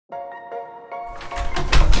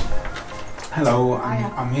Hello,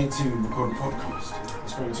 I'm here to record a podcast. I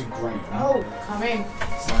spoke to Graham. Oh, come in.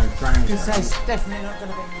 So Graham's Because there's definitely not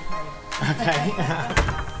going to be any pain. okay.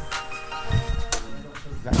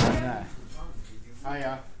 Is that one there? Oh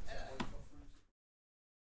yeah.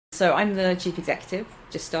 So I'm the Chief Executive,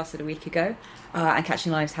 just started a week ago, and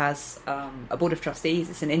Catching Lives has a board of trustees.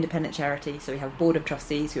 It's an independent charity, so we have a board of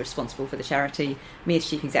trustees who are responsible for the charity, me as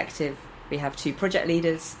Chief Executive, we have 2 project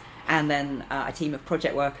leaders, and then a team of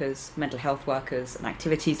project workers, mental health workers, an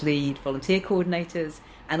activities lead, volunteer coordinators,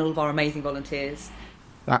 and all of our amazing volunteers.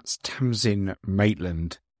 That's Tamsin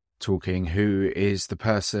Maitland talking, who is the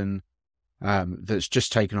person that's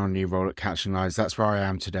just taken on a new role at Catching Lives. That's where I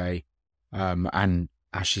am today. And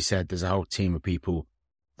as she said, there's a whole team of people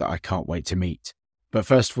that I can't wait to meet. But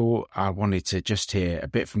first of all, I wanted to just hear a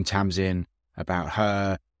bit from Tamsin about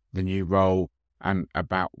her, the new role, and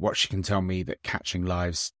about what she can tell me that Catching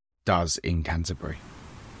Lives does in Canterbury.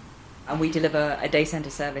 And we deliver a day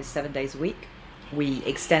centre service 7 days a week. We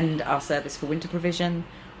extend our service for winter provision.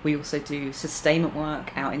 We also do sustainment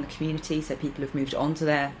work out in the community, so people have moved on to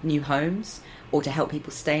their new homes, or to help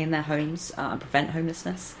people stay in their homes and prevent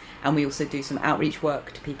homelessness. And we also do some outreach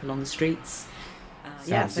work to people on the streets.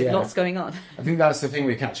 Lots going on. I think that's the thing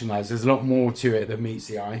with Catching Lives. There's a lot more to it than meets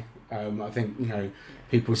the eye. I think,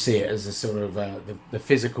 people see it as a sort of the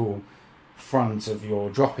physical front of your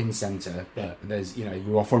drop-in centre, but there's,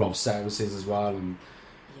 you offer a lot of services as well. And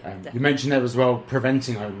you mentioned there as well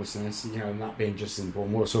preventing homelessness, and that being just as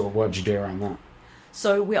important. What sort of work do you do around that?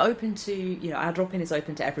 So we're open to, our drop-in is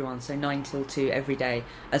open to everyone, so 9 till 2 every day.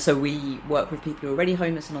 And so we work with people who are already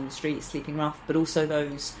homeless and on the streets, sleeping rough, but also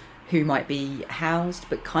those who might be housed,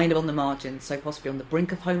 but kind of on the margins, so possibly on the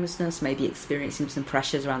brink of homelessness, maybe experiencing some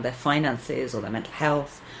pressures around their finances or their mental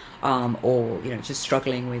health, or, just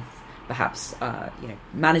struggling with perhaps,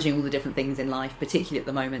 managing all the different things in life. Particularly at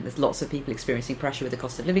the moment, there's lots of people experiencing pressure with the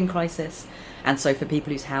cost of living crisis. And so for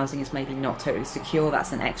people whose housing is maybe not totally secure,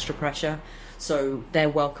 that's an extra pressure. So they're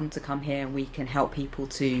welcome to come here, and we can help people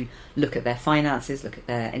to look at their finances, look at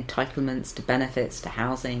their entitlements to benefits, to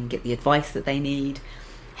housing, get the advice that they need,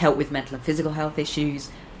 help with mental and physical health issues,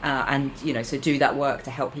 and so do that work to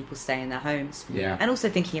help people stay in their homes. Yeah. And also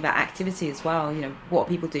thinking about activity as well. What are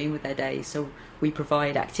people doing with their days? So we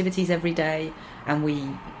provide activities every day, and we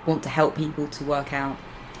want to help people to work out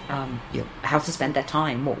how to spend their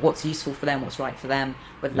time, what's useful for them, what's right for them,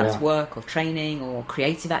 whether that's work or training or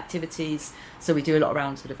creative activities. So we do a lot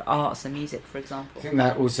around sort of arts and music, for example. I think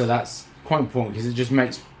that's quite important, because it just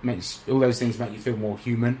makes all those things make you feel more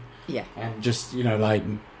human. Yeah. And just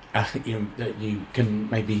that you can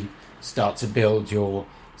maybe start to build your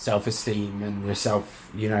self-esteem and your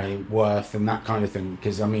self worth and that kind of thing.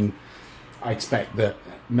 Because I expect that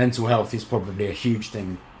mental health is probably a huge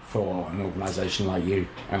thing for an organisation like you.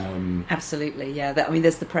 Absolutely, yeah.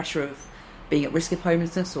 There's the pressure of being at risk of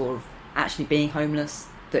homelessness, or of actually being homeless,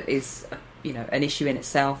 that is, an issue in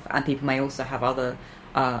itself. And people may also have other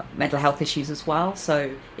mental health issues as well.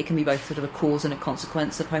 So it can be both sort of a cause and a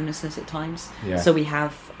consequence of homelessness at times. Yeah. So we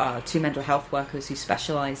have 2 mental health workers who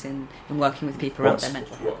specialise in working with people around their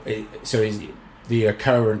mental health. So is the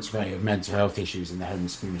occurrence rate of mental health issues in the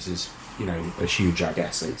homeless community is, a huge, I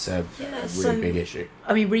guess. It's a really big issue.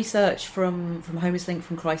 Research from Homeless Link,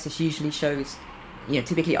 from Crisis, usually shows,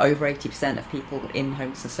 typically over 80% of people in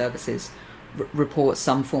homelessness services report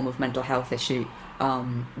some form of mental health issue,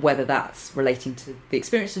 whether that's relating to the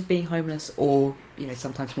experience of being homeless, or,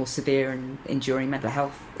 sometimes more severe and enduring mental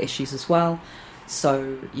health issues as well.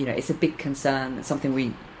 So, it's a big concern. It's something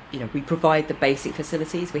we provide the basic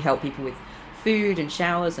facilities. We help people with food and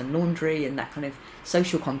showers and laundry and that kind of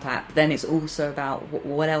social contact. Then it's also about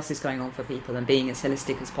what else is going on for people, and being as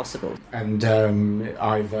holistic as possible. And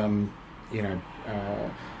I've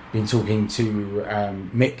been talking to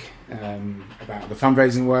Mick about the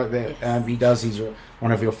fundraising work that he does. He's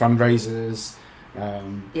one of your fundraisers.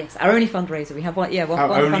 Yes, our only fundraiser. We have one. Yeah, one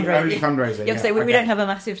fundraiser. Only fundraiser. Yeah, so we don't have a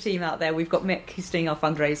massive team out there. We've got Mick who's doing our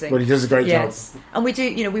fundraising. Well, he does a great job. And we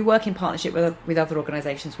do. We work in partnership with other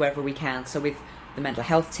organisations wherever we can. So with the mental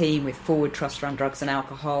health team, with Forward Trust around drugs and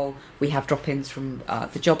alcohol, we have drop-ins from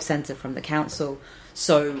the job centre, from the council.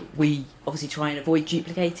 So we obviously try and avoid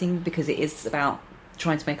duplicating, because it is about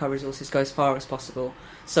trying to make our resources go as far as possible.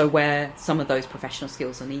 So where some of those professional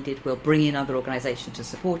skills are needed, we'll bring in other organisations to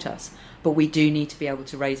support us. But we do need to be able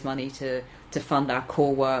to raise money to fund our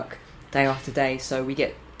core work day after day. So we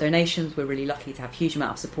get donations. We're really lucky to have a huge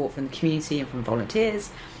amount of support from the community and from volunteers.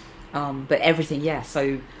 But everything,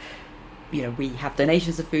 so, we have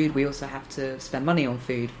donations of food. We also have to spend money on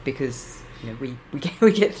food, because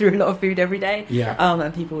we get through a lot of food every day. Yeah.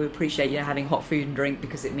 And people will appreciate having hot food and drink,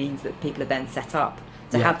 because it means that people are then set up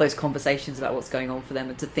to have those conversations about what's going on for them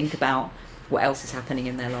and to think about what else is happening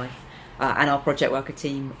in their life. And our project worker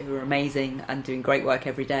team, who are amazing and doing great work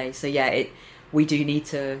every day. So we do need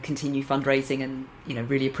to continue fundraising and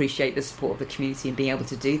really appreciate the support of the community and being able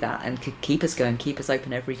to do that and keep us going, keep us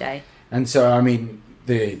open every day. And so, I mean,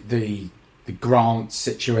 the grant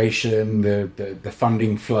situation, the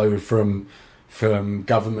funding flow from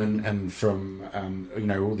government and from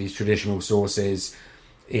all these traditional sources,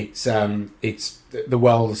 it's the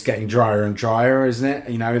world is getting drier and drier, isn't it?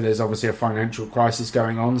 There's obviously a financial crisis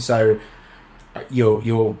going on, so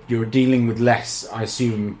you're dealing with less, I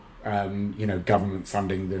assume, government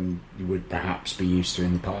funding than you would perhaps be used to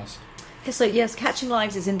in the past. So yes, Catching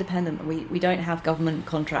Lives is independent. We don't have government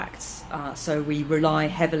contracts, so we rely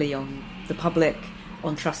heavily on the public,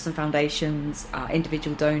 on trusts and foundations,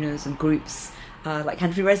 individual donors and groups like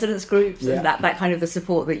Canterbury residents groups, and that kind of the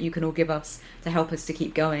support that you can all give us to help us to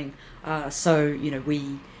keep going. We're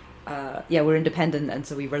independent, and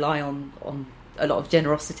so we rely on a lot of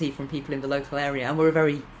generosity from people in the local area, and we're a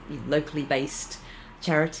very locally based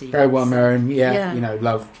charity. Very well known,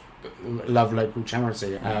 love local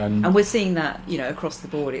charity, and we're seeing that across the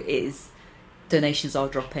board. Donations are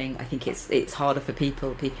dropping. I think it's harder for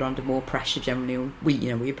people. People are under more pressure generally.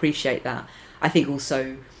 We appreciate that. I think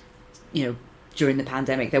also, during the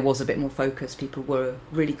pandemic there was a bit more focus. People were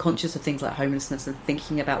really conscious of things like homelessness and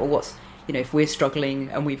thinking about what's if we're struggling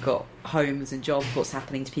and we've got homes and jobs, what's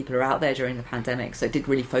happening to people who are out there during the pandemic. So it did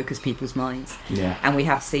really focus people's minds. And we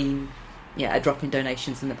have seen a drop in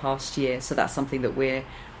donations in the past year, so that's something that we're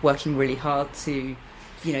working really hard to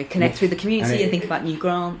connect with the community and think about new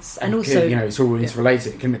grants, and also it's all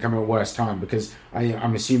interrelated. It couldn't come at a worse time, because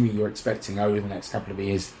I'm assuming you're expecting over the next couple of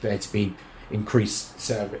years there to be increased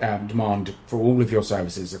demand for all of your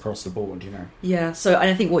services across the board. So and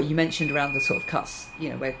I think what you mentioned around the sort of cuts,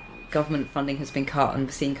 where government funding has been cut and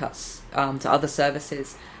we're seeing cuts to other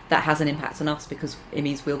services, that has an impact on us, because it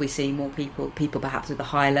means we'll be seeing more people perhaps with a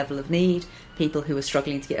higher level of need, people who are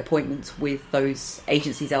struggling to get appointments with those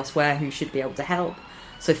agencies elsewhere who should be able to help.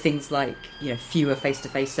 So things like fewer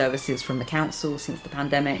face-to-face services from the council since the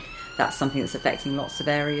pandemic, that's something that's affecting lots of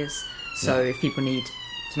areas. So if people need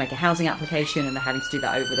to make a housing application and they're having to do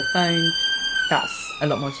that over the phone, that's a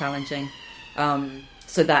lot more challenging.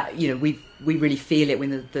 So that we really feel it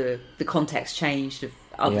when the context changed of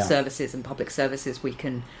other services and public services. We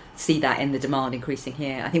can see that in the demand increasing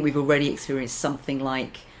here. I think we've already experienced something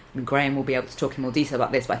like, Graham will be able to talk in more detail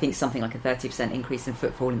about this, but I think something like a 30% increase in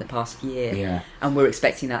footfall in the past year. And we're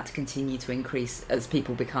expecting that to continue to increase as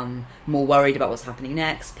people become more worried about what's happening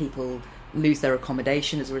next. People lose their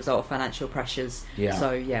accommodation as a result of financial pressures.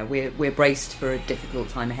 So we're braced for a difficult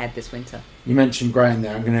time ahead this winter. You mentioned Graham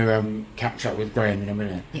there. I'm going to catch up with Graham in a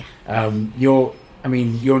minute.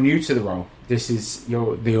 You're new to the role. This is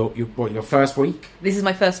your first week? This is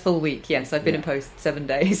my first full week, yes. I've been in post 7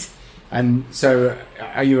 days. And so,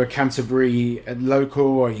 are you a Canterbury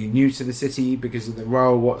local? Are you new to the city because of the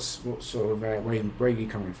role? What sort of where are you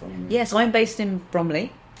coming from? Yes, I'm based in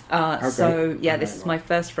Bromley. This is my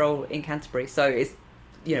first role in Canterbury. So it's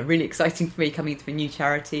really exciting for me coming into a new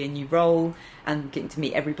charity, a new role, and getting to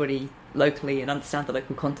meet everybody locally and understand the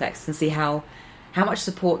local context and see how much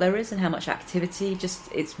support there is and how much activity.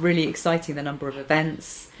 It's really exciting, the number of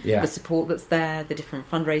events, the support that's there, the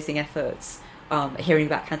different fundraising efforts. Hearing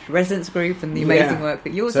about Canterbury Residents Group and the amazing work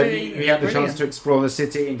that you're doing. So you had the chance to explore the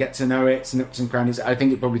city and get to know its nooks and crannies. I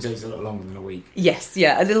think it probably takes a lot longer than a week. Yes,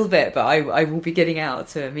 a little bit, but I will be getting out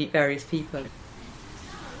to meet various people.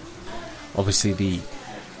 Obviously the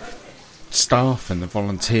staff and the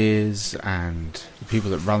volunteers and the people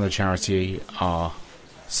that run the charity are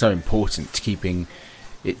so important to keeping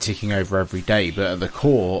it ticking over every day, but at the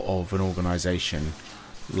core of an organisation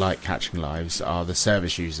like Catching Lives are the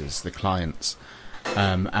service users, the clients,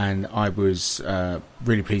 and I was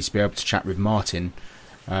really pleased to be able to chat with Martin,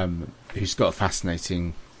 who's got a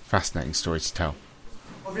fascinating story to tell.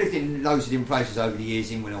 I've lived in loads of different places over the years.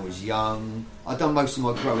 When I was young, I've done most of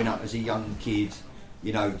my growing up as a young kid,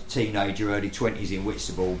 teenager, early 20s in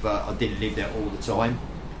Whitstable, but I didn't live there all the time.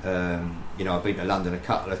 I've been to London a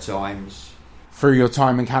couple of times. Through your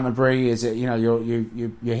time in Canterbury, is it you're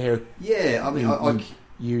here? Yeah, I mean, I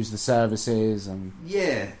use the services and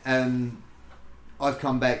I've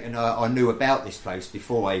come back and I knew about this place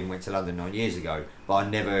before I even went to London 9 years ago, but I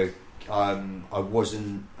never I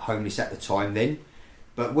wasn't homeless at the time then.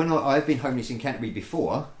 But when I've been homeless in Canterbury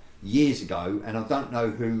before, years ago, and I don't know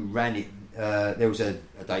who ran it. There was a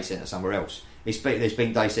day centre somewhere else. There's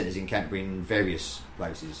been day centres in Canterbury in various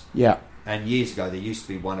places. And years ago, there used to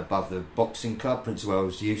be one above the boxing club, Prince of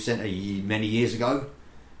Wales Youth Centre, many years ago.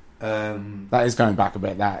 That is going back a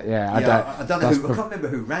bit. I don't know. I can't remember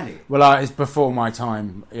who ran it. Well, it's before my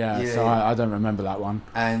time. I don't remember that one.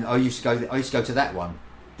 And I used to go to that one.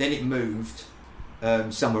 Then it moved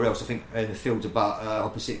somewhere else. I think in the fields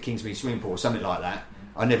opposite Kingsmead Swimming Pool or something like that.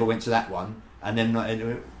 I never went to that one. And then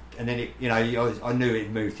it, I knew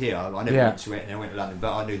it moved here. I never went to it, and then I went to London.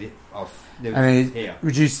 But I knew it. It here.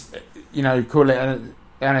 Would you, call it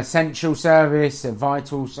an essential service, a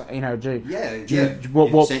vital? What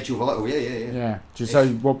essential, vital. Yeah. So,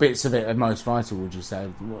 what bits of it are most vital? Would you say?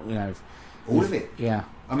 All of it. Yeah.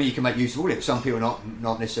 I mean, you can make use of all of it. Some people are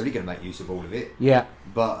not necessarily going to make use of all of it. Yeah.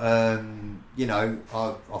 But I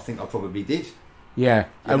think I probably did. Yeah,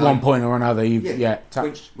 at one point or another,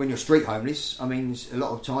 when you're street homeless, I mean, a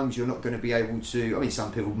lot of times you're not going to be able to. I mean,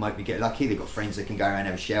 some people maybe get lucky; they've got friends that can go around and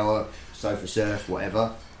have a shower, sofa surf,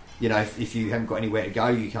 whatever. If you haven't got anywhere to go,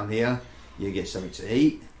 you come here, you get something to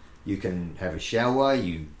eat, you can have a shower,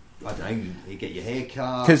 you get your hair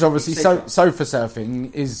cut. Because obviously, sofa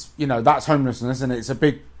surfing is that's homelessness, and it's a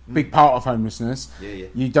big part of homelessness. Yeah.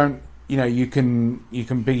 You don't, you can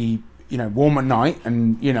be warm at night,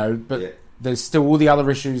 and but. Yeah. There's still all the other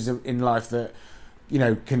issues in life that,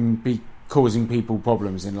 can be causing people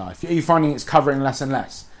problems in life. Are you finding it's covering less and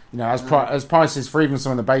less? As prices for even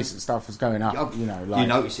some of the basic stuff is going up. You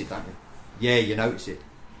notice it, don't you? Yeah, you notice it.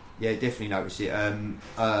 Yeah, definitely notice it.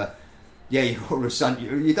 All of a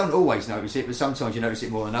sudden, you don't always notice it, but sometimes you notice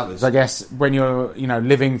it more than others. I guess when you're,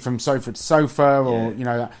 living from sofa to sofa, or you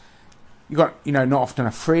got, not often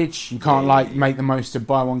a fridge. You can't make the most of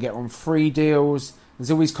buy one get one free deals. There's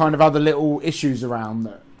always kind of other little issues around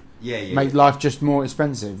that make life just more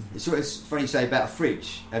expensive. It's funny you say about a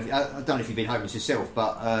fridge. I don't know if you've been homeless yourself,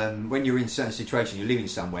 but when you're in certain situations, you're living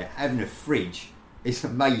somewhere, having a fridge is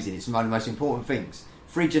amazing. It's one of the most important things.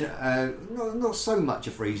 Fridge and not so much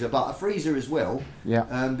a freezer, but a freezer as well.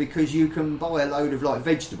 Yeah. Because you can buy a load of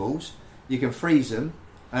vegetables, you can freeze them,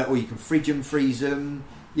 or you can fridge them, freeze them,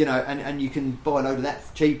 and you can buy a load of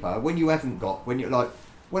that cheaper. When you haven't got, when you're like.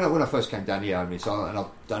 When I first came down here homeless, and I've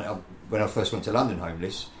done it when I first went to London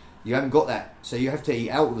homeless, you haven't got that, so you have to eat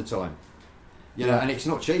out all the time, and it's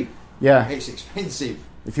not cheap. Yeah, it's expensive.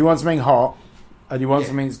 If you want something hot and you want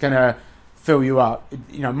something that's going to fill you up,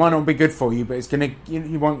 it might not be good for you, but it's going to.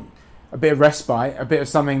 You want a bit of respite, a bit of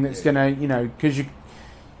something that's going to, because you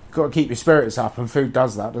got to keep your spirits up, and food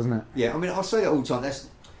does that, doesn't it? Yeah, I mean, I say it all the time.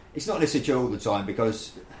 It's not necessarily all the time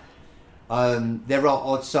because there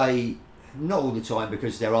are, I'd say. Not all the time,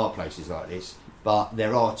 because there are places like this, but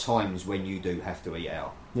there are times when you do have to eat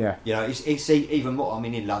out. Yeah. It's even more. I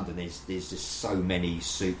mean, in London, there's just so many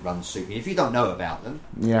soup-run soup. If you don't know about them,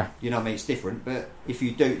 it's different. But if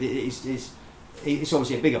you do, it's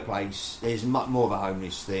obviously a bigger place. There's much more of a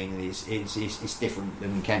homeless thing. It's different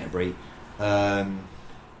than Canterbury. But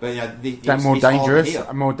it's more dangerous.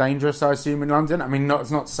 More dangerous, I assume, in London. I mean, it's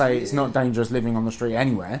not to say it's not dangerous living on the street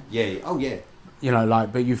anywhere. Yeah. Oh, yeah.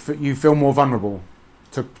 But you feel more vulnerable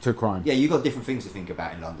to crime. Yeah, you've got different things to think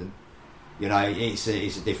about in London. It's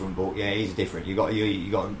a different ball. Yeah, it's different. You got.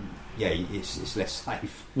 It's less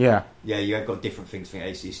safe. Yeah. Yeah, you have got different things to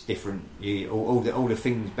think. It's different. All the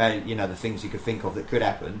things bad. The things you could think of that could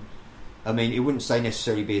happen. I mean, it wouldn't say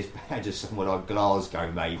necessarily be as bad as somewhere like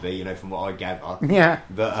Glasgow, maybe. From what I gather. Yeah.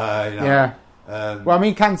 But yeah. Well, I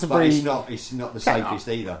mean, Canterbury. But it's not the safest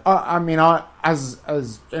either. I mean, as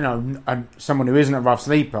someone who isn't a rough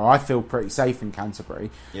sleeper, I feel pretty safe in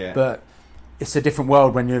Canterbury. Yeah. But it's a different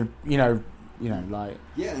world when you're, like.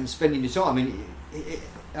 Yeah, and spending your time. I mean,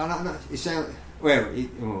 it sounds. Well,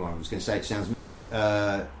 I was going to say it sounds.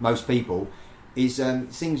 Most people is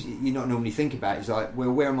things you not normally think about. Is like,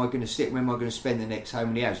 well, where am I going to sit? Where am I going to spend the next how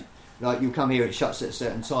many hours? Like, you come here, it shuts at a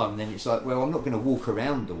certain time, and then it's like, well, I'm not going to walk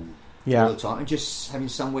around all the time, and just having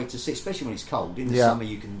somewhere to sit, especially when it's cold. In the summer,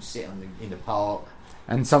 you can sit in the park.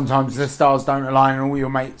 And sometimes the stars don't align, and all your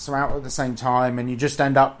mates are out at the same time, and you just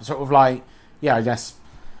end up sort of like, I guess,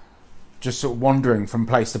 just sort of wandering from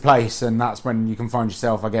place to place, and that's when you can find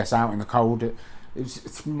yourself, I guess, out in the cold.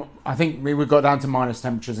 I think we got down to minus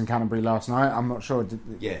temperatures in Canterbury last night. I'm not sure.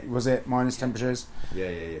 Was it minus temperatures? Yeah.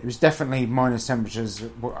 It was definitely minus temperatures.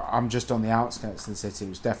 I'm just on the outskirts of the city. It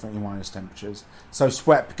was definitely minus temperatures. So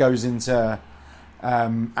SWEP goes into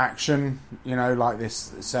action, like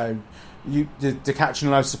this. So did Catch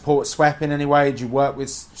and Low support SWEP in any way? Do you work with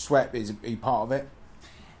SWEP? Is he part of it?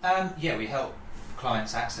 We help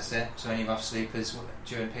clients access it, so any rough sleepers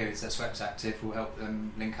during periods that SWEP's active will help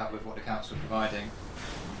them link up with what the council are providing.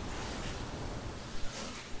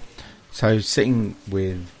 So sitting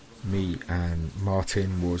with me and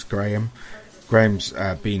Martin was Graham. Graham's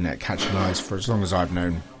been at Catching Eyes for as long as I've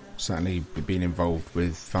known, certainly been involved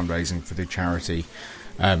with fundraising for the charity.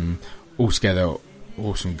 Altogether,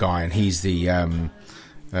 awesome guy, and he's the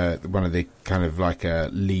one of the kind of like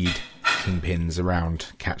lead kingpins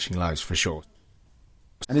around Catching Lives for sure.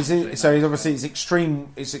 And it's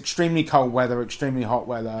extremely cold weather, extremely hot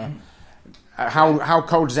weather. How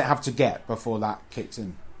cold does it have to get before that kicks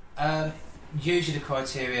in? Usually the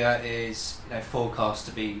criteria is forecast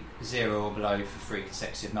to be 0 or below for 3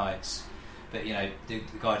 consecutive nights, but the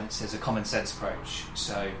guidance is a common sense approach.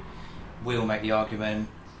 So we'll make the argument,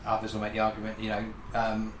 others will make the argument.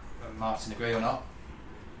 Martin, agree or not?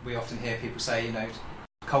 We often hear people say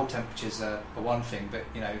cold temperatures are one thing, but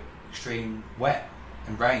extreme wet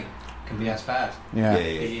and rain can be as bad. Yeah.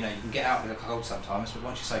 You can get out with the cold sometimes, but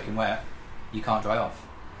once you're soaking wet, you can't dry off.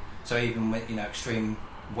 So even with extreme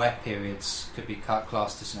wet periods could be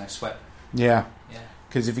classed as sweat. Yeah.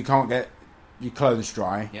 Because if you can't get your clothes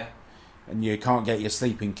dry, and you can't get your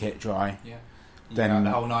sleeping kit dry, then out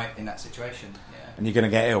the whole night in that situation, and you're going to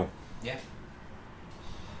get ill.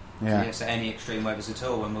 So any extreme weathers at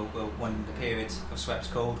all, and when the periods of sweat's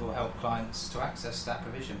called, will help clients to access that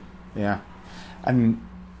provision. Yeah, and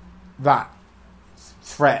that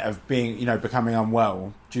threat of being, becoming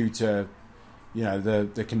unwell due to,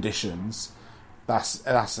 the conditions, that's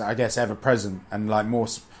I guess ever present, and like more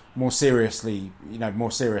seriously,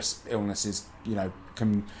 more serious illnesses,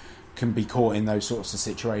 can be caught in those sorts of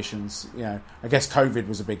situations. I guess COVID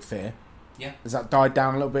was a big fear. Yeah. Has that died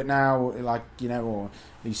down a little bit now, or are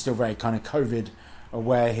you still very kind of COVID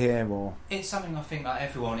aware here, or? It's something I think like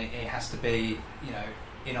everyone, it has to be,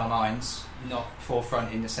 in our minds, not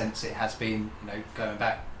forefront in the sense it has been, going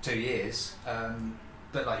back 2 years.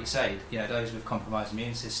 But like you say, those with compromised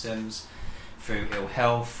immune systems, through ill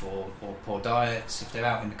health or poor diets, if they're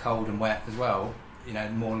out in the cold and wet as well,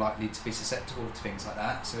 more likely to be susceptible to things like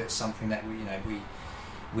that. So it's something that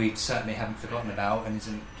we certainly haven't forgotten about and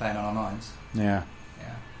isn't playing on our minds. Yeah.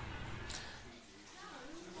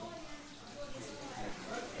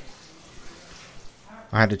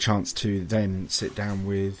 I had a chance to then sit down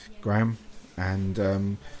with Graham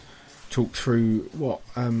and talk through what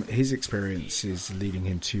his experience is leading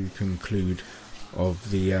him to conclude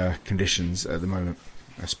of the conditions at the moment,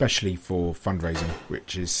 especially for fundraising,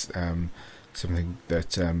 which is something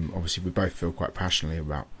that obviously we both feel quite passionately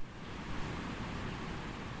about.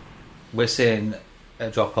 We're seeing a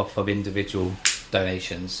drop-off of individual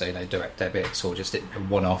donations, so direct debits or just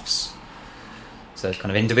one-offs. So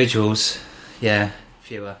kind of individuals,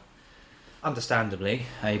 fewer, understandably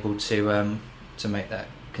able to make that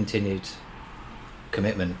continued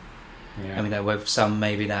commitment. I mean, with some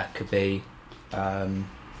maybe that could be,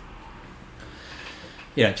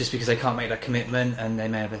 just because they can't make that commitment and they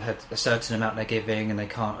may have had a certain amount they're giving and they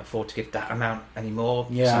can't afford to give that amount anymore.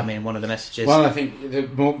 Yeah. So, I mean, one of the messages... Well, I think the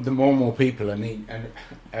more and more people are going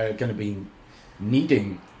to be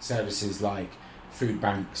needing services like food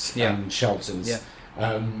banks and shelters. Yeah.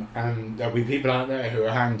 And there'll be people out there who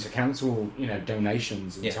are having to cancel,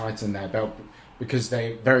 donations and tighten their belt because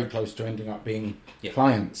they're very close to ending up being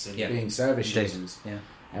clients and being service users. Yeah.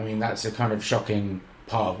 I mean, that's a kind of shocking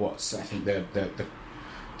part of what's, I think, the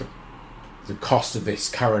cost of this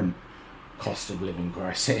current cost of living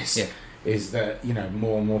crisis is that,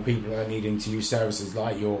 more and more people are needing to use services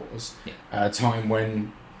like yours at a time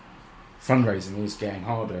when fundraising is getting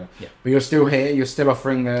harder. But you're still here, you're still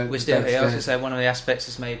offering the... We're still here. I was going to say, one of the aspects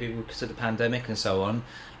is maybe because of the pandemic and so on,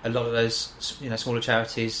 a lot of those smaller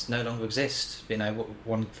charities no longer exist.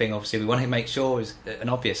 One thing obviously we want to make sure is an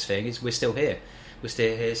obvious thing is we're still here. We're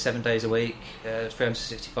still here 7 days a week,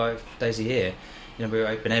 365 days a year. We were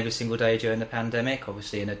open every single day during the pandemic,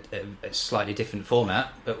 obviously in a slightly different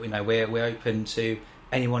format, but we're open to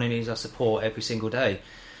anyone who needs our support every single day.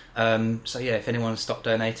 So if anyone stopped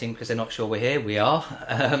donating because they're not sure we're here, we are.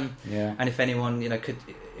 And if anyone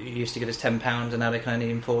used to give us £10 and now they can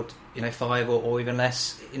only afford 5 or even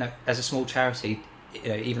less, as a small charity,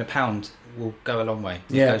 even £1 will go a long way.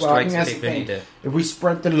 It goes straight to people who need it. If we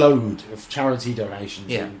spread the load of charity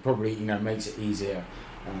donations, it probably makes it easier.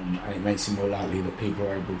 And it makes it more likely that people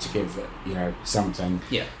are able to give something.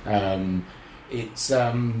 It's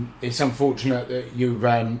unfortunate that you've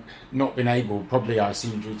not been able, probably I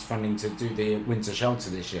assume due to funding, to do the winter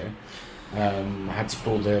shelter this year. Had to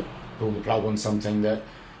pull the plug on something that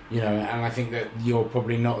and I think that you're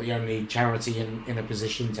probably not the only charity in a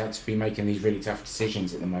position to have to be making these really tough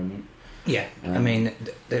decisions at the moment. I mean,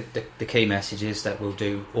 the key message is that we'll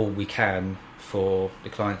do all we can for the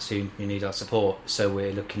clients who need our support. So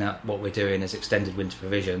we're looking at what we're doing as extended winter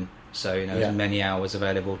provision, So, as many hours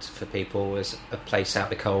available for people as a place out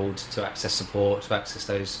the cold to access support, to access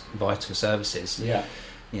those vital services. Yeah.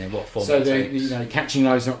 What format so it takes. Catching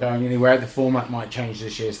Live's not going anywhere. The format might change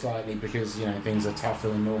this year slightly because things are tougher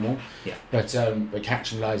than normal. Yeah. But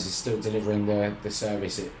Catching Lives is still delivering the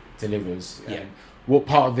service it delivers. Yeah. What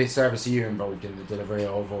part of this service are you involved in the delivery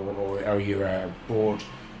of, or are you a broad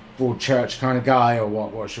church kind of guy, or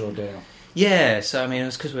what's your deal? Yeah, so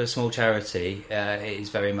it's because we're a small charity. It is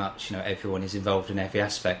very much, everyone is involved in every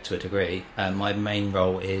aspect to a degree. My main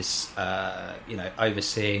role is,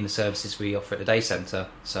 overseeing the services we offer at the day centre.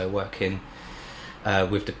 So working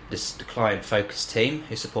with the client-focused team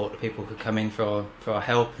who support the people who come in for our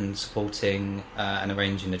help, and supporting and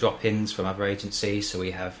arranging the drop-ins from other agencies. So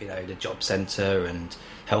we have, the job centre and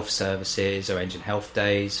health services, arranging health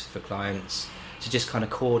days for clients. So just kind of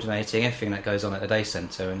coordinating everything that goes on at the day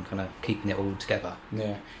centre and kind of keeping it all together.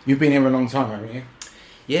 Yeah. You've been here a long time, haven't you?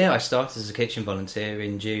 Yeah, I started as a kitchen volunteer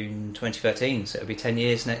in June 2013, so it'll be 10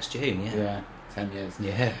 years next June, yeah. Yeah, 10 years.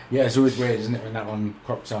 Yeah. Yeah, it's always weird, isn't it, when that one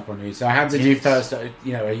crops up on you. So how did you first, are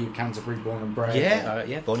you Canterbury born and bred?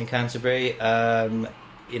 Yeah, born in Canterbury.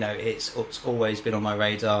 It's always been on my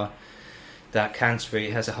radar that Canterbury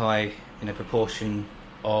has a high, proportion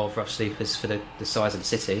of rough sleepers for the size of the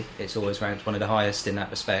city. It's always ranked one of the highest in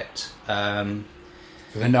that respect. For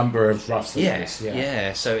the number of rough sleepers.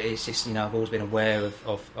 Yeah. So it's just, I've always been aware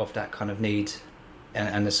of that kind of need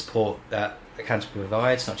and the support that Canterbury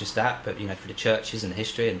provides. Not just that, but for the churches and the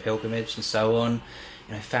history and pilgrimage and so on.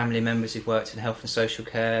 Family members who've worked in health and social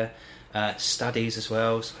care, studies as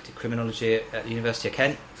well. So I did criminology at the University of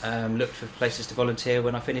Kent. Looked for places to volunteer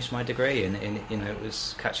when I finished my degree, and it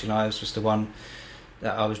was Catching Lives was the one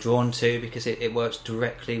that I was drawn to because it works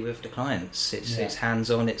directly with the clients. It's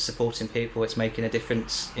hands-on, it's supporting people, it's making a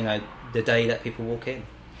difference, the day that people walk in.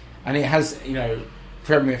 And it has,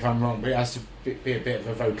 correct me if I'm wrong, but it has to be a bit of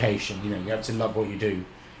a vocation. You have to love what you do.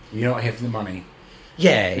 You're not here for the money.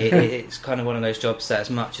 Yeah, it's kind of one of those jobs that, as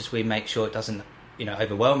much as we make sure it doesn't,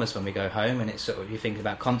 overwhelm us when we go home, and it's sort of you think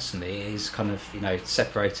about constantly, is kind of,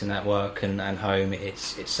 separating that work and home.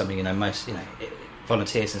 It's something, most,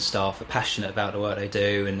 volunteers and staff are passionate about the work they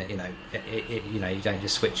do, and you don't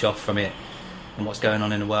just switch off from it and what's going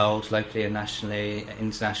on in the world, locally and nationally,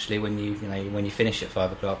 internationally, when you finish at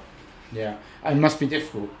 5 o'clock. Yeah, and it must be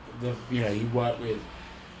difficult. You work with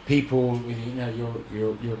people, with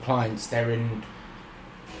your clients. They're in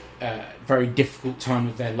a very difficult time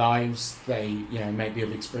of their lives. They maybe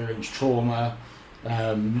have experienced trauma.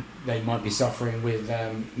 They might be suffering with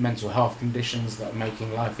mental health conditions that are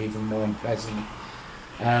making life even more unpleasant.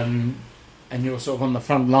 And you're sort of on the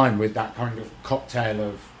front line with that kind of cocktail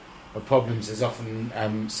of problems. There's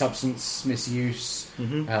often substance misuse,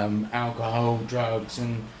 alcohol, drugs,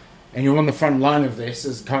 and you're on the front line of this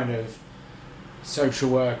as kind of social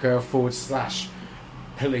worker /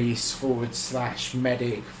 police /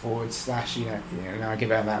 medic / I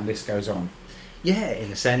give out that, and this goes on. Yeah,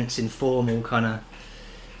 in a sense, informal kind of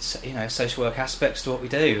social work aspects to what we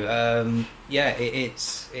do.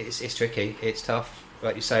 It's tricky, it's tough.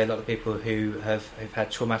 Like you say, a lot of people who have had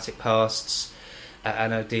traumatic pasts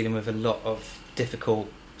and are dealing with a lot of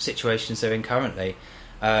difficult situations they're in currently.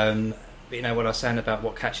 But what I was saying about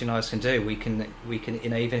what Catching Lives can do, we can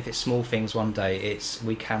even if it's small things one day,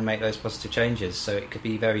 we can make those positive changes. So it could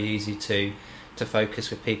be very easy to focus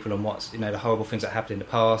with people on what's the horrible things that happened in the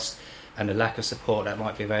past and the lack of support that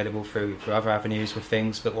might be available through other avenues with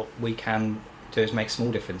things. But what we can do is make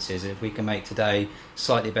small differences. If we can make today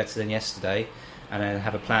slightly better than yesterday, and then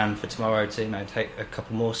have a plan for tomorrow to take a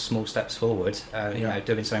couple more small steps forward,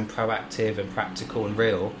 doing something proactive and practical and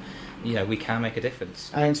real, we can make a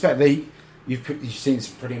difference. And I expect you've seen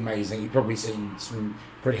some pretty amazing, you've probably seen some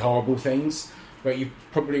pretty horrible things, but you've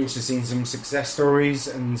probably also seen some success stories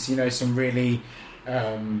and some really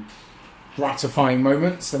gratifying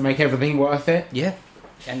moments that make everything worth it. Yeah,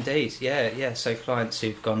 indeed. Yeah. So clients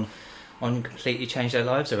who've gone on completely changed their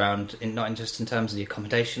lives around, not just in terms of the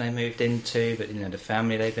accommodation they moved into, but the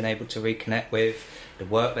family they've been able to reconnect with, the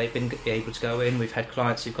work they've been able to go in. We've had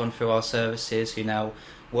clients who've gone through our services who now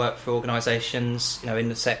work for organisations in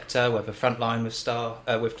the sector, whether frontline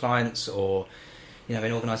with clients or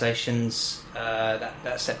in organisations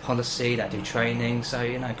that set policy, that do training.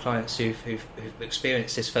 So clients who've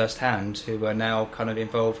experienced this firsthand, who are now kind of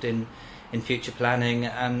involved in future planning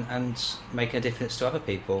and making a difference to other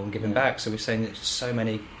people and giving back. So we've seen so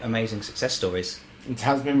many amazing success stories. And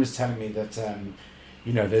Tasman was telling me that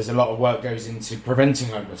there's a lot of work goes into preventing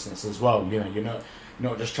homelessness as well. You're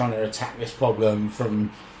not just trying to attack this problem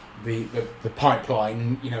from the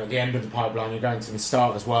pipeline. At the end of the pipeline, you're going to the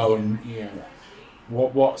start as well, and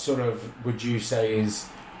What sort of would you say is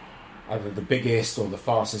either the biggest or the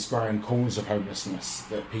fastest growing cause of homelessness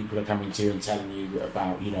that people are coming to you and telling you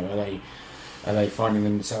about? You know, are they finding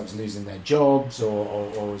themselves losing their jobs,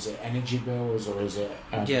 or is it energy bills, or is it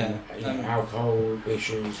alcohol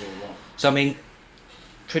issues, or what? So I mean,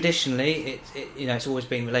 traditionally, it's always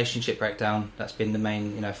been relationship breakdown. That's been the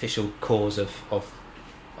main official cause of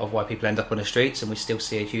why people end up on the streets, and we still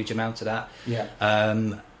see a huge amount of that. Yeah.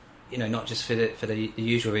 Not just for the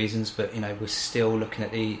usual reasons, but we're still looking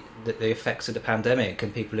at the effects of the pandemic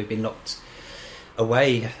and people who've been locked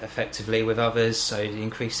away effectively with others. So the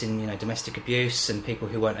increase in domestic abuse and people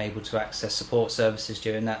who weren't able to access support services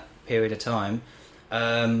during that period of time.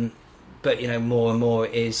 But more and more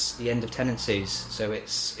is the end of tenancies. So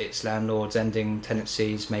it's landlords ending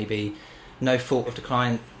tenancies, maybe no fault of the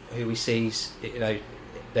client who we see.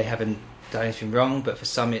 They haven't done anything wrong, but for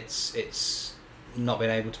some it's not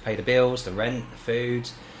being able to pay the bills, the rent, the food,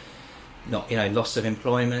 not loss of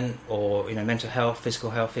employment, or mental health, physical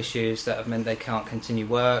health issues that have meant they can't continue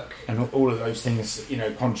work. And all of those things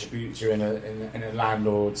contribute to in a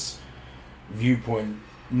landlord's viewpoint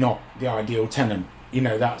not the ideal tenant.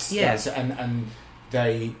 That's and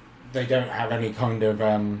they don't have any kind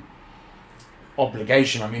of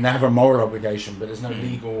obligation. I mean, they have a moral obligation, but there's no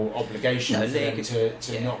legal obligation for them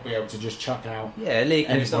to not be able to just chuck out legally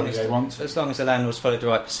anybody they want to. As long as the landlord's followed the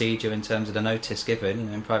right procedure in terms of the notice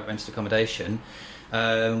given in private rented accommodation.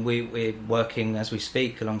 We're working as we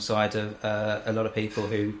speak alongside a lot of people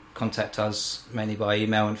who contact us mainly by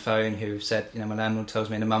email and phone, who've said, my landlord tells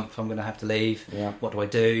me in a month I'm going to have to leave. Yeah. What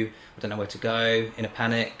do? I don't know where to go. In a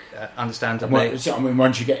panic, understandably.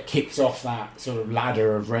 Once you get kicked off that sort of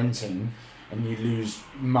ladder of renting, and you lose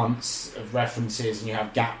months of references, and you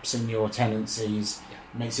have gaps in your tenancies,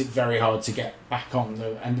 it makes it very hard to get back on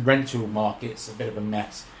and the rental market's a bit of a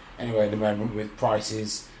mess anyway at the moment, with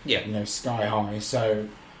prices sky high. So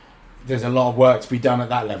there's a lot of work to be done at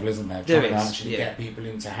that level, isn't there? Trying to actually get people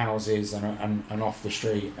into houses and off the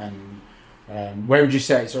street. And where would you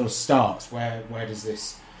say it sort of starts? Where does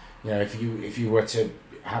this, if you were to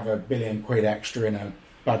have £1 billion extra in a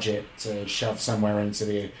budget to shove somewhere into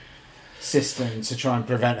the system to try and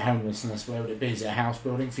prevent homelessness, where would it be? Is it a house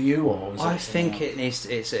building for you, or is I think it needs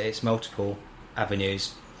it's multiple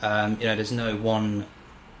avenues. There's no one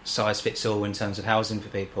size fits all in terms of housing for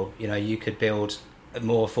people. You could build a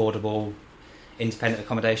more affordable independent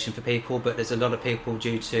accommodation for people, but there's a lot of people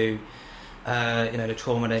due to the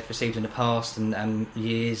trauma they've received in the past and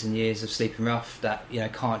years and years of sleeping rough that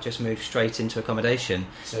can't just move straight into accommodation.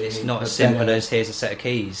 So it's not as simple as here's a set of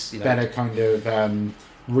keys. Better kind of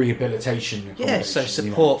rehabilitation. So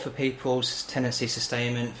support for people's tenancy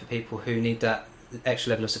sustainment, for people who need that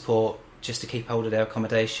extra level of support just to keep hold of their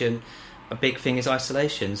accommodation. A big thing is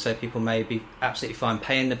isolation, so people may be absolutely fine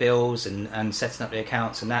paying the bills and setting up the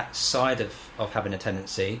accounts and that side of having a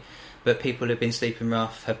tenancy, but people who've been sleeping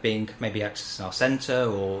rough have been maybe accessing our centre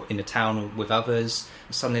or in the town with others,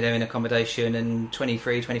 and suddenly they're in accommodation and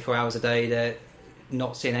 24 hours a day they're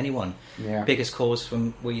not seeing anyone. Biggest cause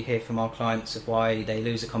we hear from our clients of why they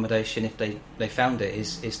lose accommodation if they found it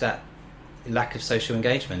is that lack of social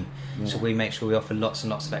engagement. So we make sure we offer lots and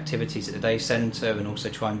lots of activities at the day centre, and also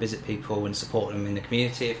try and visit people and support them in the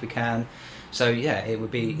community if we can. So it would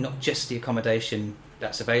be not just the accommodation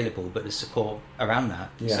that's available, but the support around that.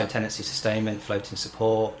 So tenancy sustainment, floating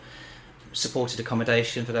support, supported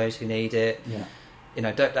accommodation for those who need it.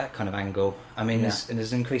 That kind of angle. I mean, there's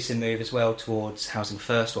an increasing move as well towards housing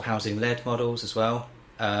first or housing led models as well.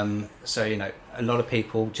 So a lot of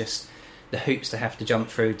people just the hoops they have to jump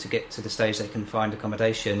through to get to the stage they can find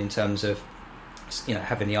accommodation in terms of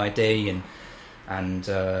having the ID and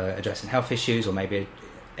addressing health issues, or maybe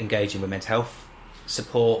engaging with mental health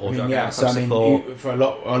support or drug alcohol support. For a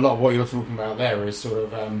lot of what you're talking about there is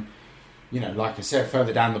sort of like I said,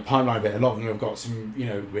 further down the pipeline a bit, a lot of them have got some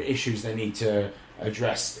issues they need to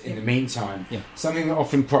address in the meantime. Something that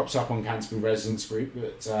often crops up on Canterbury Residents Group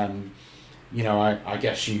that I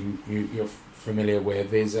guess you're familiar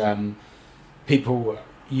with is people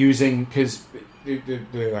using, because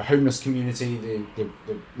the homeless community, the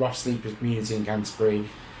rough sleepers community in Canterbury,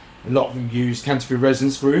 a lot of them use Canterbury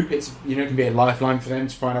Residents Group. It's it can be a lifeline for them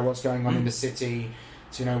to find out what's going on in the city,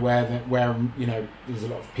 to where there's a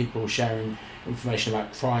lot of people sharing information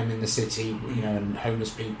about crime in the city, and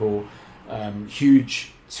homeless people,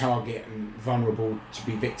 huge target and vulnerable to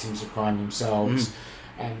be victims of crime themselves,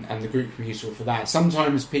 and the group can be useful for that.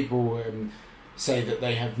 Sometimes people say that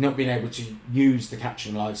they have not been able to use the Catch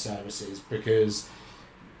and Live services because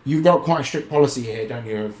you've got quite a strict policy here, don't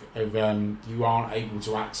you, of you aren't able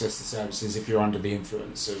to access the services if you're under the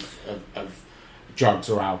influence of drugs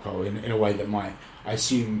or alcohol in a way that might, I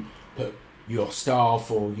assume, put your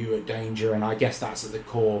staff or you at danger, and I guess that's at the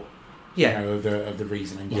core. Of the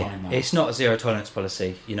reasoning behind that. It's not a zero tolerance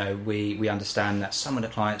policy. We understand that some of the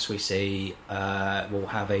clients we see will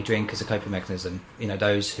have a drink as a coping mechanism.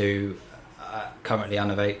 Those who are currently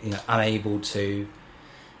unable to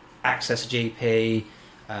access a GP,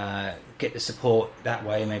 get the support that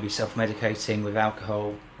way, maybe self-medicating with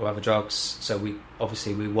alcohol or other drugs. So we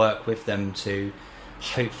work with them to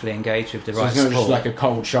hopefully engage with the right support. So it's not support. just like a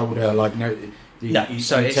cold shoulder, like You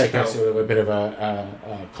take a sort of a bit of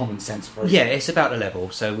a common sense approach. Yeah, it's about the level.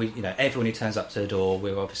 So everyone who turns up to the door,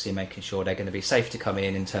 we're obviously making sure they're going to be safe to come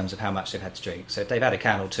in terms of how much they've had to drink. So if they've had a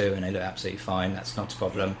can or two and they look absolutely fine, that's not a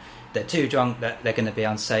problem. They're too drunk that they're going to be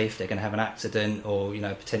unsafe, they're going to have an accident or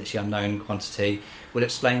potentially unknown quantity. We'll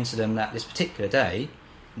explain to them that this particular day,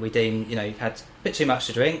 we deem you've had a bit too much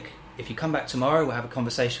to drink. If you come back tomorrow, we'll have a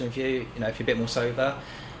conversation with you. If you're a bit more sober.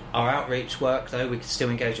 Our outreach work, though, we can still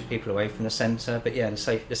engage with people away from the centre, but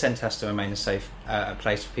the centre has to remain a safe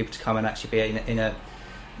place for people to come and actually be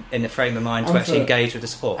in the frame of mind to actually engage with the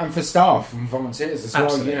support. And for staff and volunteers as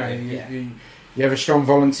Absolutely, well. You have a strong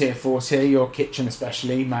volunteer force here, your kitchen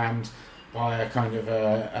especially, manned by a kind of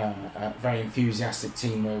a very enthusiastic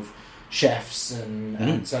team of chefs.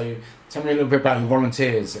 And so tell me a little bit about your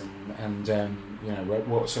volunteers and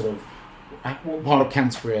what sort of... What part of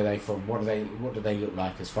Canterbury are they from? What do they look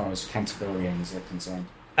like as far as Canterburyans are concerned?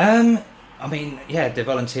 The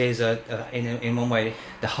volunteers are in one way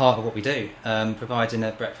the heart of what we do. Providing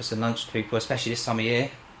a breakfast and lunch to people, especially this time of year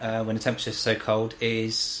when the temperatures are so cold,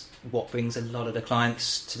 is what brings a lot of the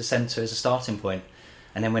clients to the centre as a starting point.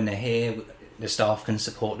 And then when they're here, the staff can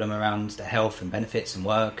support them around their health and benefits and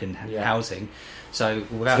work and housing. So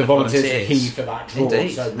without the volunteers are key for that draw.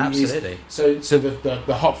 Indeed, absolutely. So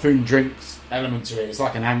the hot food and drinks element to it is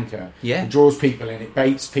like an anchor. Yeah. It draws people in, it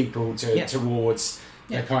baits people towards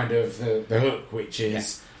the kind of the hook, which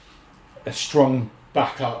is a strong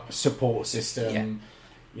backup support system,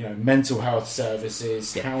 mental health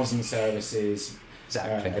services, housing services,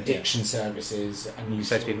 addiction services. And you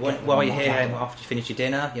say to people, while you're here and after you finish your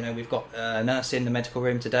dinner, we've got a nurse in the medical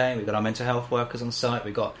room today, we've got our mental health workers on site,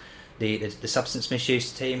 we've got the substance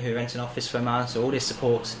misuse team who rent an office from us. So all this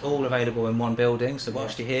support's all available in one building. So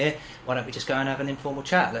whilst you're here, why don't we just go and have an informal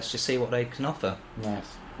chat? Let's just see what they can offer.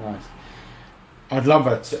 Nice. I'd love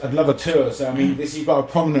a tour. So you've got a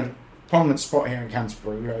prominent spot here in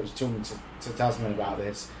Canterbury. I was talking to Tasman about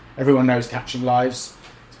this. Everyone knows Catching Lives.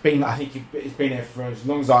 It's been here for as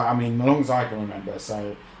long as I can remember.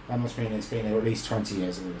 So that must mean it's been here at least 20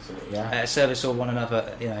 years. Service all one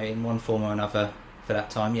another, in one form or another. For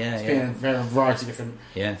that time, it's been a variety of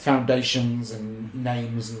different foundations and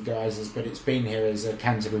names and guises, but it's been here as a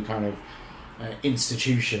Canterbury kind of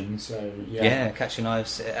institution. So Catching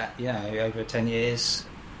Lives, over 10 years.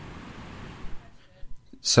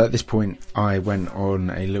 So at this point, I went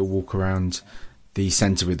on a little walk around the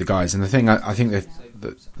centre with the guys, and the thing I think that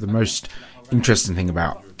the most interesting thing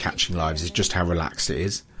about Catching Lives is just how relaxed it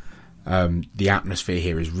is. The atmosphere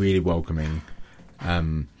here is really welcoming.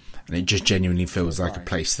 And it just genuinely feels like a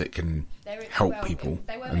place that can help people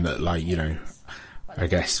and that, I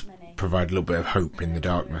guess, provide a little bit of hope in the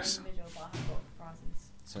darkness.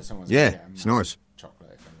 Yeah, it's nice.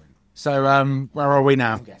 So, where are we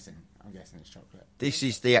now? I'm guessing it's chocolate. This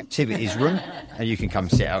is the activities room, and you can come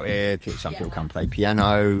sit out here. Some people come play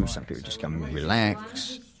piano, some people just come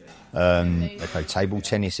relax. They play table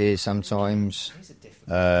tennis here sometimes.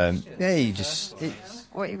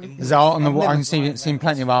 There's art on the wall. I can see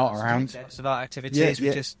plenty of art around. Lots of art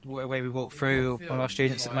activities. Where we walk through. One of our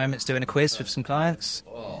students at the moment is doing a quiz with some clients.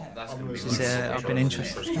 Which is I've been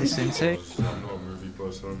interested in listening to. I'm not a movie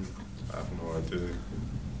person. I have no idea.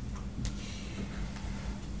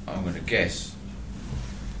 I'm going to guess.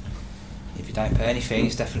 If you don't put anything,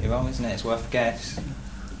 it's definitely wrong, isn't it? It's worth a guess.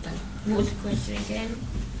 What's the question again?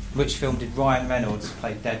 Which film did Ryan Reynolds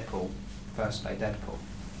play Deadpool? First play Deadpool.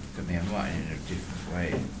 Could be I'm writing in a different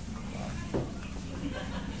way.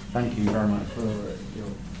 Thank you very much for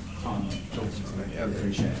your time talking to me. I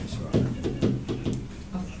appreciate it.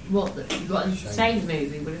 What, you got to say the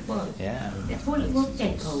movie what it was? Yeah. I thought it was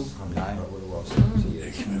Deadpool.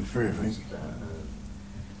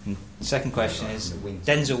 Second question is,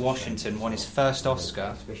 Denzel Washington won his first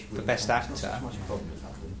Oscar for Best Actor.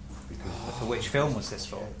 For which film was this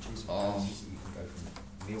for?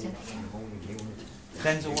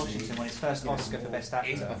 Denzel Washington won his first Oscar for Best Actor.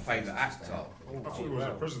 He's my favourite actor. I thought he was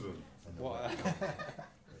the president.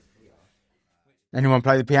 Anyone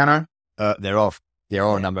play the piano? There are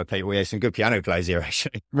a number of people. Yeah, some good piano players here,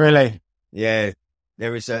 actually. Really? Yeah.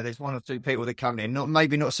 there's one or two people that come in,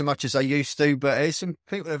 maybe not so much as they used to, but there's some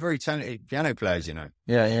people that are very talented piano players, you know.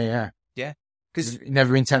 Yeah. Because you've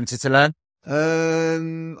never been tempted to learn.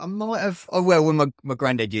 I might have. Oh well, when my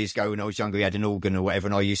granddad years ago when I was younger, he had an organ or whatever,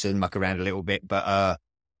 and I used to muck around a little bit. But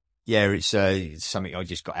it's something I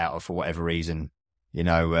just got out of for whatever reason, you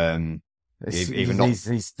know.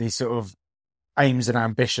 These sort of aims and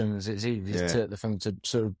ambitions, it's easy for them to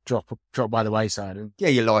sort of drop by the wayside. Yeah,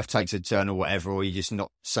 your life takes a turn or whatever, or you're just not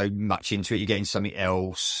so much into it. You're getting something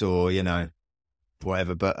else, or you know,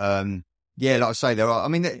 whatever. But like I say, there are. I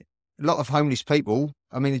mean, a lot of homeless people.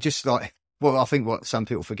 I mean, they're just like. Well, I think what some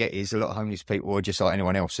people forget is a lot of homeless people are just like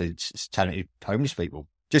anyone else. It's talented homeless people.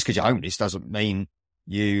 Just because you're homeless doesn't mean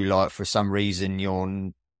you like for some reason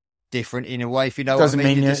you're different in a way. If you know what I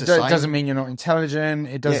mean, it doesn't mean you're not intelligent.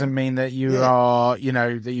 It doesn't mean that you are, you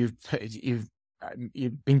know, that you've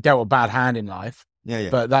been dealt a bad hand in life. Yeah.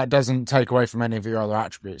 But that doesn't take away from any of your other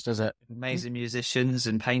attributes, does it? Amazing musicians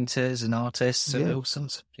and painters and artists and all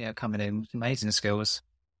sorts. Coming in, amazing skills.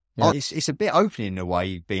 Yeah. It's a bit opening in a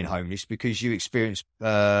way being homeless because you experience,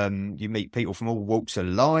 you meet people from all walks of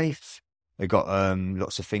life. They've got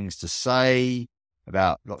lots of things to say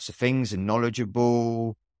about lots of things and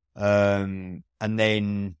knowledgeable. And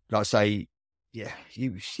then, like I say,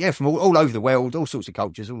 from all over the world, all sorts of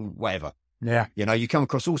cultures, all whatever. Yeah. You know, you come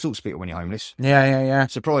across all sorts of people when you're homeless. Yeah.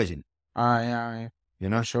 Surprising. Yeah. You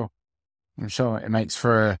know? I'm sure it makes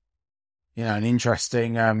for an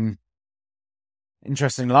interesting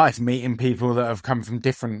life, meeting people that have come from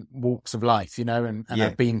different walks of life, you know, and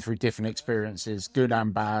have been through different experiences, good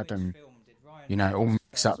and bad, and, you know, all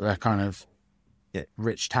mix up their kind of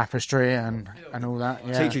rich tapestry and all that.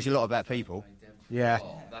 Yeah. Teaches you a lot about people. Yeah.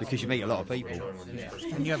 Because you meet a lot of people. Yeah.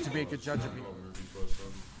 And you have to be a good judge of people.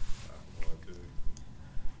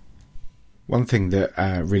 One thing that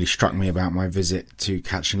really struck me about my visit to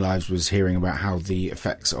Catching Lives was hearing about how the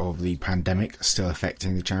effects of the pandemic are still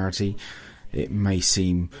affecting the charity. It may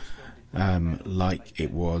seem like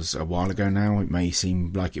it was a while ago now. It may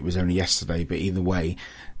seem like it was only yesterday, but either way,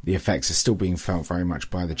 the effects are still being felt very much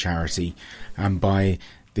by the charity and by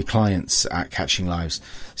the clients at Catching Lives.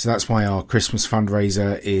 So that's why our Christmas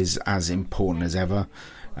fundraiser is as important as ever.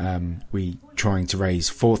 We're trying to raise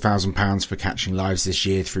 £4,000 for Catching Lives this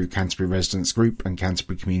year through Canterbury Residents Group and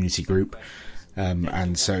Canterbury Community Group.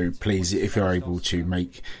 And so please, if you're able to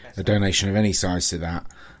make a donation of any size to that,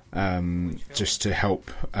 just to help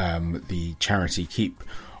the charity keep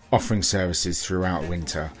offering services throughout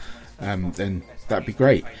winter, then that'd be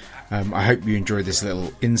great. I hope you enjoyed this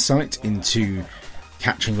little insight into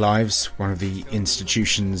Catching Lives, one of the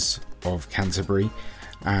institutions of Canterbury,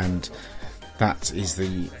 and that is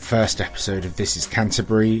the first episode of This is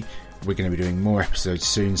Canterbury. We're going to be doing more episodes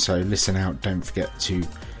soon, so listen out. Don't forget to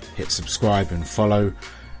hit subscribe and follow,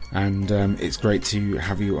 and it's great to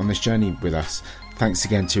have you on this journey with us. Thanks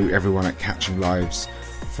again to everyone at Catching Lives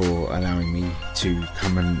for allowing me to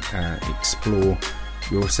come and explore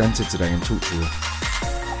your centre today and talk to you.